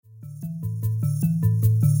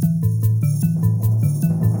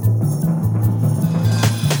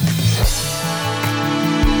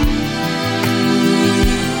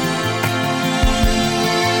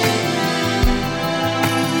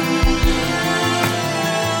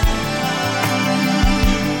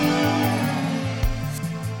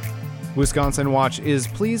Wisconsin Watch is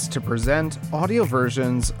pleased to present audio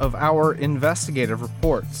versions of our investigative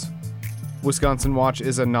reports. Wisconsin Watch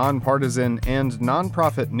is a nonpartisan and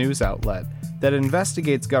nonprofit news outlet that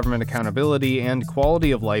investigates government accountability and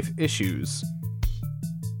quality of life issues.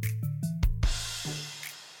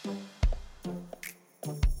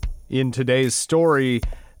 In today's story,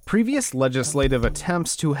 previous legislative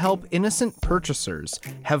attempts to help innocent purchasers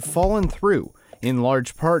have fallen through, in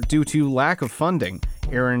large part due to lack of funding,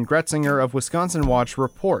 Aaron Gretzinger of Wisconsin Watch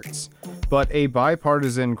reports. But a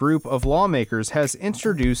bipartisan group of lawmakers has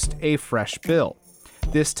introduced a fresh bill,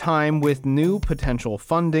 this time with new potential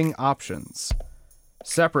funding options.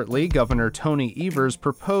 Separately, Governor Tony Evers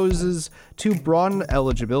proposes to broaden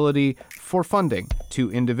eligibility for funding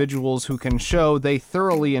to individuals who can show they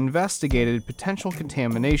thoroughly investigated potential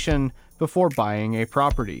contamination before buying a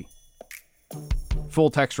property.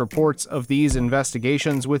 Full-text reports of these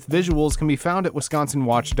investigations with visuals can be found at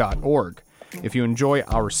wisconsinwatch.org. If you enjoy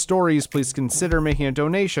our stories, please consider making a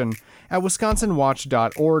donation at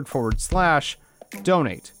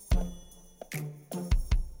wisconsinwatch.org/donate.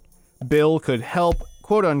 Bill could help,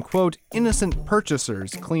 quote-unquote, innocent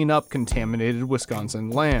purchasers clean up contaminated Wisconsin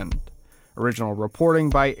land. Original reporting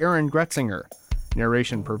by Aaron Gretzinger.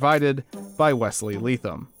 Narration provided by Wesley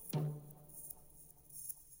Leatham.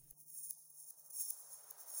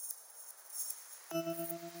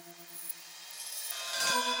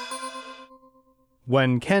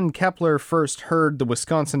 When Ken Kepler first heard the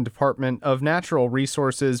Wisconsin Department of Natural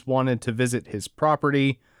Resources wanted to visit his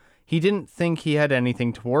property, he didn't think he had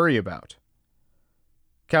anything to worry about.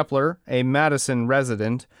 Kepler, a Madison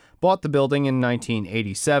resident, bought the building in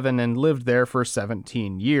 1987 and lived there for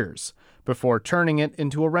 17 years, before turning it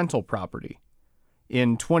into a rental property.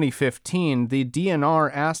 In 2015, the DNR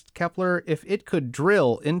asked Kepler if it could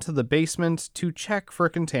drill into the basement to check for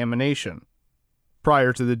contamination.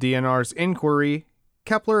 Prior to the DNR's inquiry,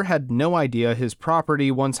 Kepler had no idea his property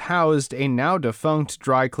once housed a now-defunct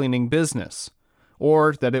dry cleaning business,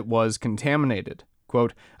 or that it was contaminated.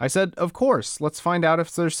 Quote, "I said, of course, let's find out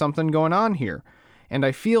if there's something going on here, and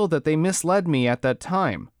I feel that they misled me at that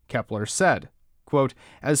time," Kepler said. Quote,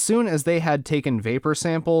 "As soon as they had taken vapor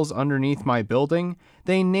samples underneath my building,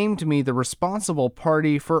 they named me the responsible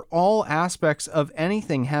party for all aspects of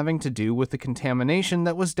anything having to do with the contamination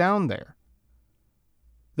that was down there."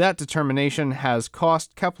 That determination has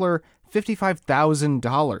cost Kepler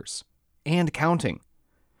 $55,000, and counting.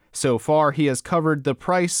 So far, he has covered the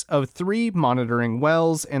price of 3 monitoring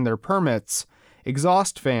wells and their permits,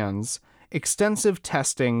 exhaust fans, extensive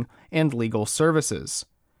testing, and legal services.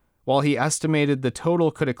 While he estimated the total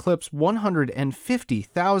could eclipse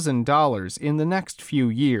 $150,000 in the next few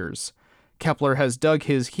years, Kepler has dug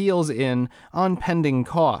his heels in on pending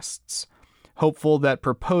costs, hopeful that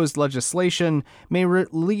proposed legislation may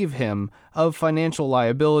relieve him of financial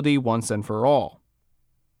liability once and for all.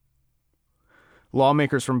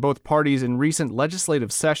 Lawmakers from both parties in recent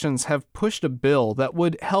legislative sessions have pushed a bill that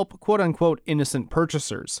would help quote-unquote innocent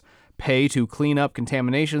purchasers pay to clean up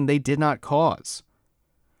contamination they did not cause.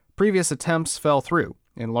 Previous attempts fell through,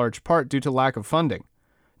 in large part due to lack of funding.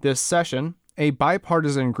 This session, a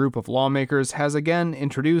bipartisan group of lawmakers has again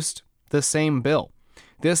introduced the same bill,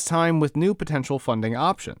 this time with new potential funding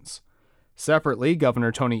options. Separately,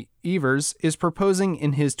 Governor Tony Evers is proposing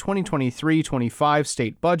in his 2023-25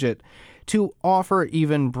 state budget to offer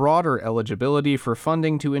even broader eligibility for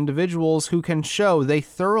funding to individuals who can show they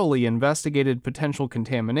thoroughly investigated potential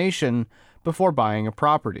contamination before buying a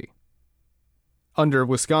property. Under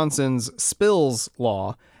Wisconsin's spills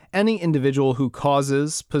law, any individual who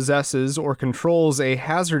causes, possesses, or controls a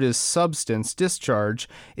hazardous substance discharge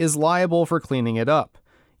is liable for cleaning it up,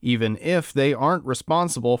 even if they aren't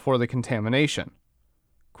responsible for the contamination.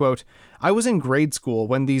 Quote, "I was in grade school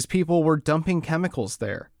when these people were dumping chemicals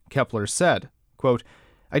there," Kepler said. Quote,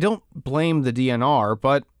 "I don't blame the DNR,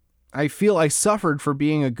 but I feel I suffered for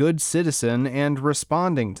being a good citizen and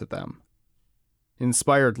responding to them."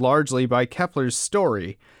 Inspired largely by Kepler's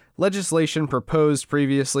story, legislation proposed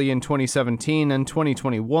previously in 2017 and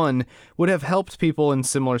 2021 would have helped people in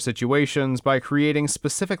similar situations by creating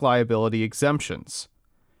specific liability exemptions.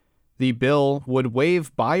 The bill would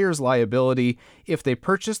waive buyers' liability if they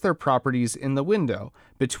purchased their properties in the window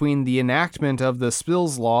between the enactment of the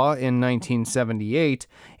spills law in 1978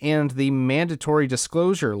 and the mandatory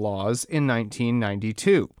disclosure laws in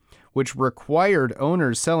 1992, which required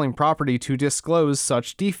owners selling property to disclose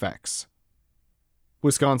such defects.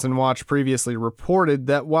 Wisconsin Watch previously reported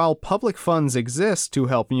that while public funds exist to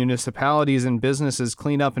help municipalities and businesses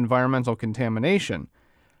clean up environmental contamination,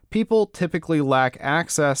 people typically lack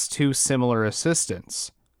access to similar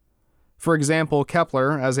assistance. For example,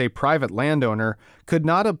 Kepler, as a private landowner, could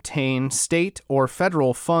not obtain state or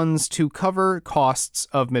federal funds to cover costs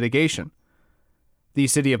of mitigation. The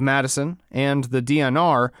City of Madison and the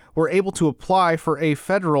DNR were able to apply for a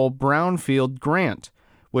federal brownfield grant,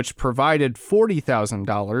 which provided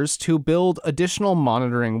 $40,000 to build additional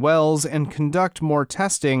monitoring wells and conduct more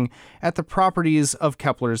testing at the properties of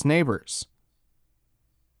Kepler's neighbors.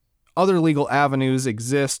 Other legal avenues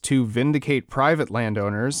exist to vindicate private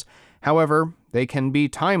landowners. However, they can be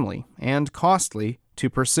timely and costly to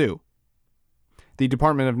pursue. The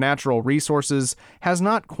Department of Natural Resources has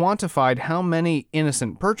not quantified how many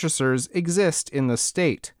innocent purchasers exist in the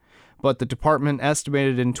state, but the department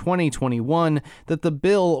estimated in 2021 that the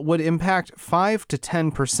bill would impact 5 to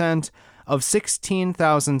 10% of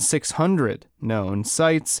 16,600 known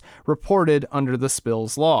sites reported under the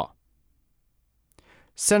spills law.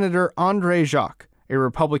 Senator André Jacques, a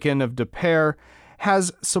Republican of Des Peres,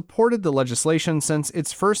 has supported the legislation since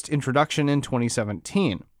its first introduction in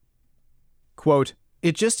 2017. Quote,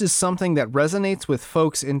 "It just is something that resonates with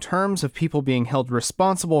folks in terms of people being held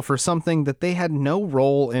responsible for something that they had no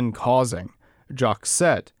role in causing," Jacques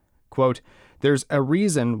said. Quote, "There's a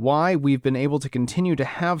reason why we've been able to continue to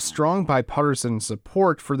have strong bipartisan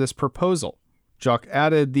support for this proposal." Jacques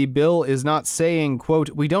added the bill is not saying,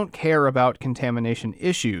 quote, "We don't care about contamination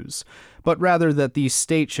issues," but rather that the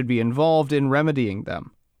state should be involved in remedying them.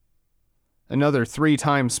 Another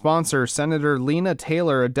three-time sponsor, Senator Lena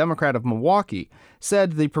Taylor, a Democrat of Milwaukee,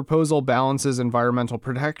 said the proposal balances environmental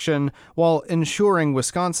protection while ensuring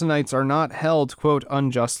Wisconsinites are not held, quote,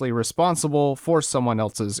 "unjustly responsible for someone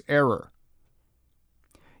else's error."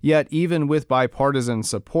 Yet, even with bipartisan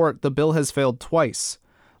support, the bill has failed twice,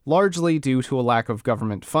 largely due to a lack of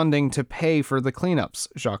government funding to pay for the cleanups,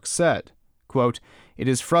 Jacques said. Quote, "It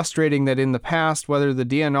is frustrating that in the past, whether the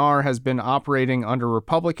DNR has been operating under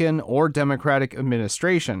Republican or Democratic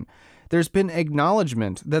administration, there's been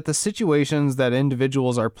acknowledgement that the situations that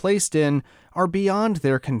individuals are placed in are beyond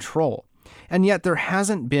their control, and yet there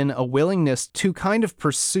hasn't been a willingness to kind of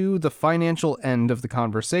pursue the financial end of the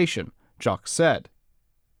conversation," Jacques said.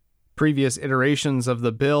 Previous iterations of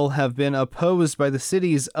the bill have been opposed by the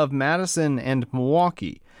cities of Madison and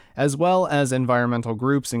Milwaukee, as well as environmental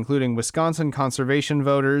groups including Wisconsin Conservation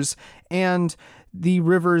Voters and the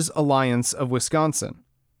Rivers Alliance of Wisconsin.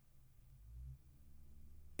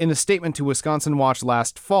 In a statement to Wisconsin Watch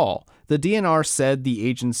last fall, the DNR said the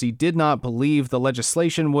agency did not believe the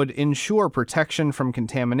legislation would ensure protection from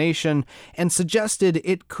contamination and suggested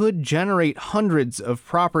it could generate hundreds of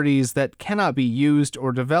properties that cannot be used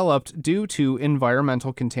or developed due to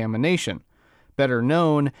environmental contamination, better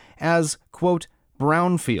known as, quote,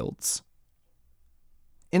 brownfields.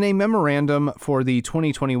 In a memorandum for the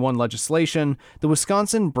 2021 legislation, the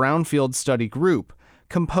Wisconsin Brownfield Study Group,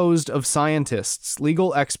 composed of scientists,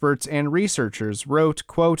 legal experts, and researchers, wrote,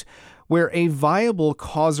 quote, "Where a viable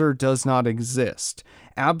causer does not exist,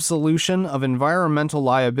 absolution of environmental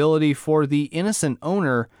liability for the innocent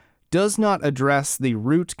owner does not address the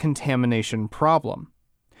root contamination problem.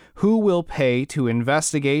 Who will pay to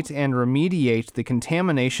investigate and remediate the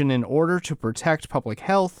contamination in order to protect public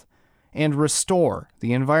health and restore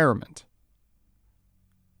the environment?"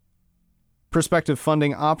 Prospective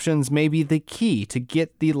funding options may be the key to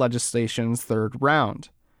get the legislation's third round.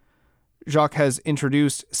 Jacques has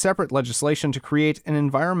introduced separate legislation to create an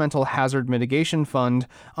environmental hazard mitigation fund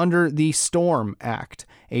under the STORM Act,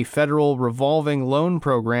 a federal revolving loan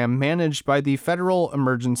program managed by the Federal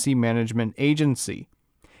Emergency Management Agency.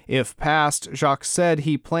 If passed, Jacques said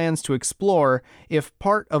he plans to explore if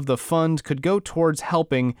part of the fund could go towards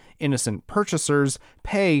helping innocent purchasers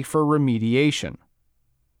pay for remediation.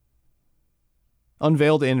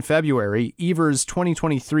 Unveiled in February, Evers'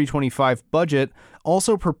 2023-25 budget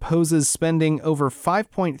also proposes spending over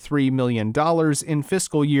 $5.3 million in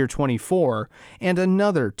fiscal year 24 and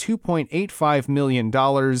another $2.85 million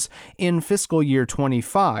in fiscal year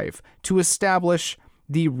 25 to establish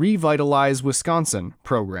the Revitalize Wisconsin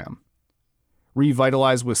program.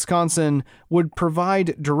 Revitalize Wisconsin would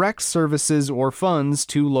provide direct services or funds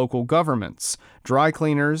to local governments, dry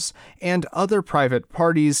cleaners, and other private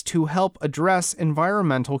parties to help address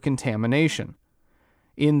environmental contamination.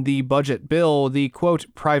 In the budget bill, the, quote,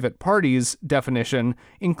 private parties definition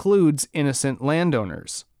includes innocent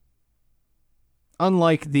landowners.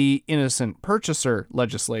 Unlike the innocent purchaser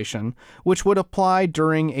legislation, which would apply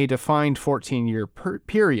during a defined 14-year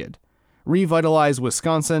period, Revitalize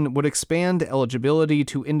Wisconsin would expand eligibility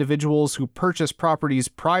to individuals who purchased properties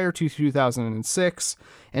prior to 2006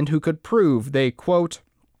 and who could prove they, quote,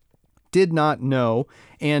 did not know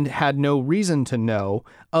and had no reason to know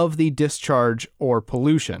of the discharge or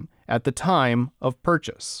pollution, at the time of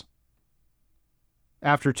purchase.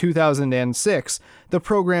 After 2006, the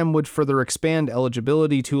program would further expand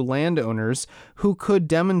eligibility to landowners who could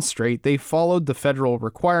demonstrate they followed the federal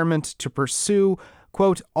requirement to pursue,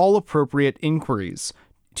 quote, all appropriate inquiries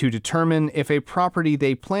to determine if a property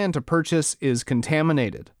they plan to purchase is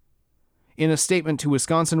contaminated. In a statement to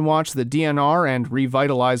Wisconsin Watch, the DNR and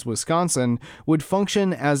Revitalize Wisconsin would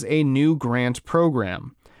function as a new grant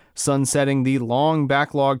program, sunsetting the long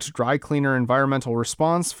backlogged Dry Cleaner Environmental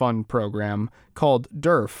Response Fund program called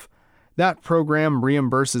DERF. That program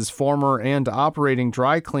reimburses former and operating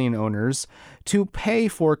dry clean owners to pay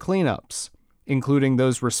for cleanups, including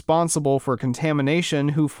those responsible for contamination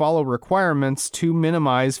who follow requirements to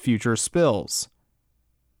minimize future spills.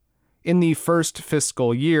 In the first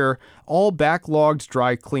fiscal year, all backlogged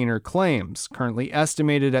dry cleaner claims, currently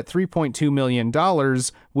estimated at $3.2 million,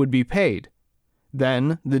 would be paid.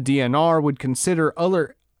 Then, the DNR would consider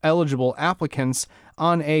other eligible applicants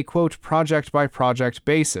on a, quote, project-by-project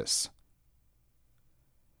basis.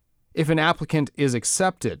 If an applicant is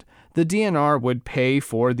accepted, the DNR would pay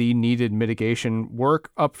for the needed mitigation work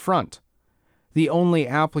up front. The only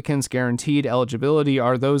applicants guaranteed eligibility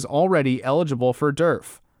are those already eligible for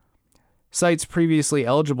DERF. Sites previously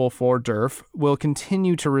eligible for DERF will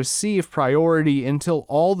continue to receive priority until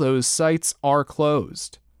all those sites are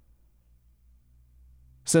closed.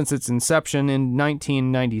 Since its inception in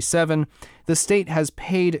 1997, the state has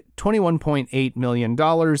paid $21.8 million in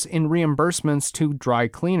reimbursements to dry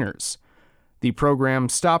cleaners. The program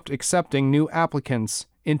stopped accepting new applicants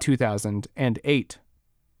in 2008.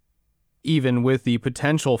 Even with the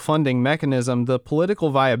potential funding mechanism, the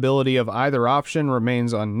political viability of either option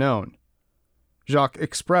remains unknown. Jacques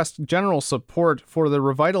expressed general support for the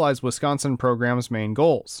Revitalize Wisconsin program's main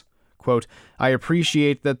goals. Quote, I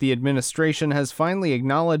appreciate that the administration has finally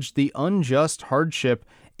acknowledged the unjust hardship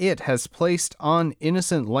it has placed on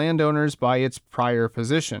innocent landowners by its prior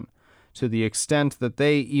position, to the extent that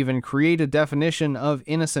they even create a definition of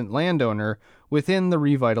innocent landowner within the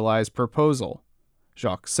Revitalize proposal,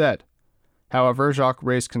 Jacques said. However, Jacques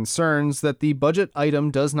raised concerns that the budget item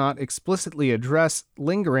does not explicitly address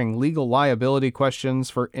lingering legal liability questions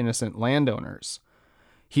for innocent landowners.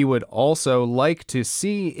 He would also like to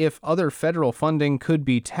see if other federal funding could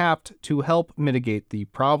be tapped to help mitigate the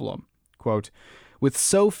problem. Quote, with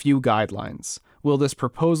so few guidelines, will this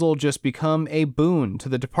proposal just become a boon to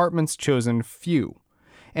the department's chosen few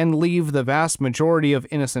and leave the vast majority of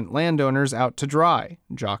innocent landowners out to dry?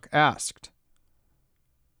 Jacques asked.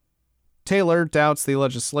 Taylor doubts the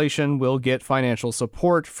legislation will get financial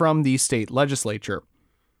support from the state legislature,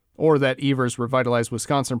 or that Evers' Revitalize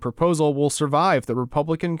Wisconsin proposal will survive the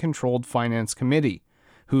Republican-controlled Finance Committee,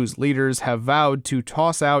 whose leaders have vowed to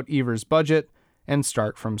toss out Evers' budget and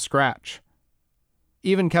start from scratch.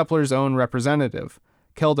 Even Kepler's own representative,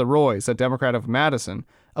 Kelda Roys, a Democrat of Madison,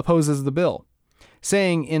 opposes the bill,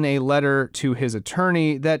 saying in a letter to his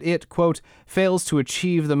attorney that it, quote, fails to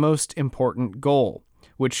achieve the most important goal,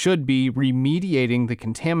 which should be remediating the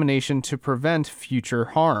contamination to prevent future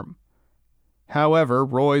harm. However,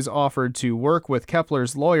 Roys offered to work with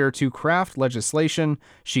Kepler's lawyer to craft legislation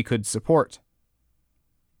she could support.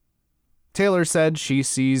 Taylor said she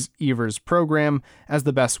sees Evers' program as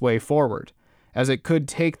the best way forward, as it could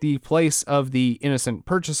take the place of the innocent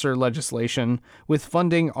purchaser legislation with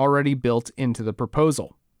funding already built into the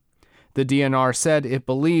proposal. The DNR said it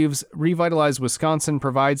believes Revitalize Wisconsin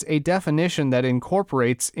provides a definition that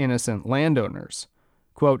incorporates innocent landowners.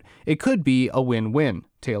 Quote, it could be a win-win,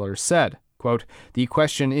 Taylor said. Quote, the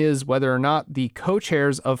question is whether or not the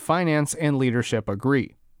co-chairs of finance and leadership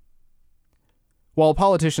agree. While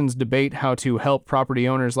politicians debate how to help property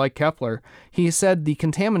owners like Kepler, he said the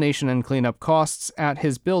contamination and cleanup costs at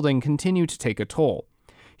his building continue to take a toll.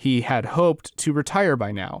 He had hoped to retire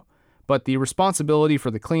by now, but the responsibility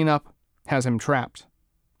for the cleanup has him trapped.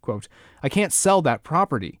 Quote, I can't sell that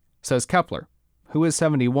property, says Kepler, who is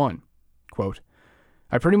 71. Quote,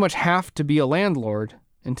 I pretty much have to be a landlord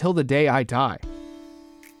until the day I die.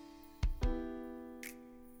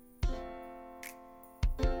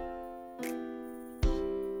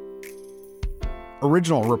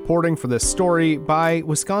 Original reporting for this story by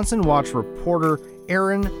Wisconsin Watch reporter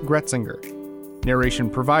Aaron Gretzinger. Narration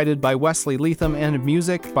provided by Wesley Leatham and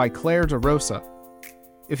music by Claire DeRosa.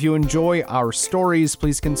 If you enjoy our stories,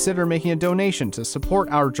 please consider making a donation to support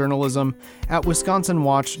our journalism at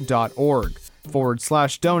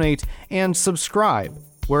wisconsinwatch.org/donate and subscribe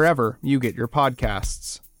wherever you get your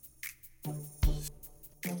podcasts.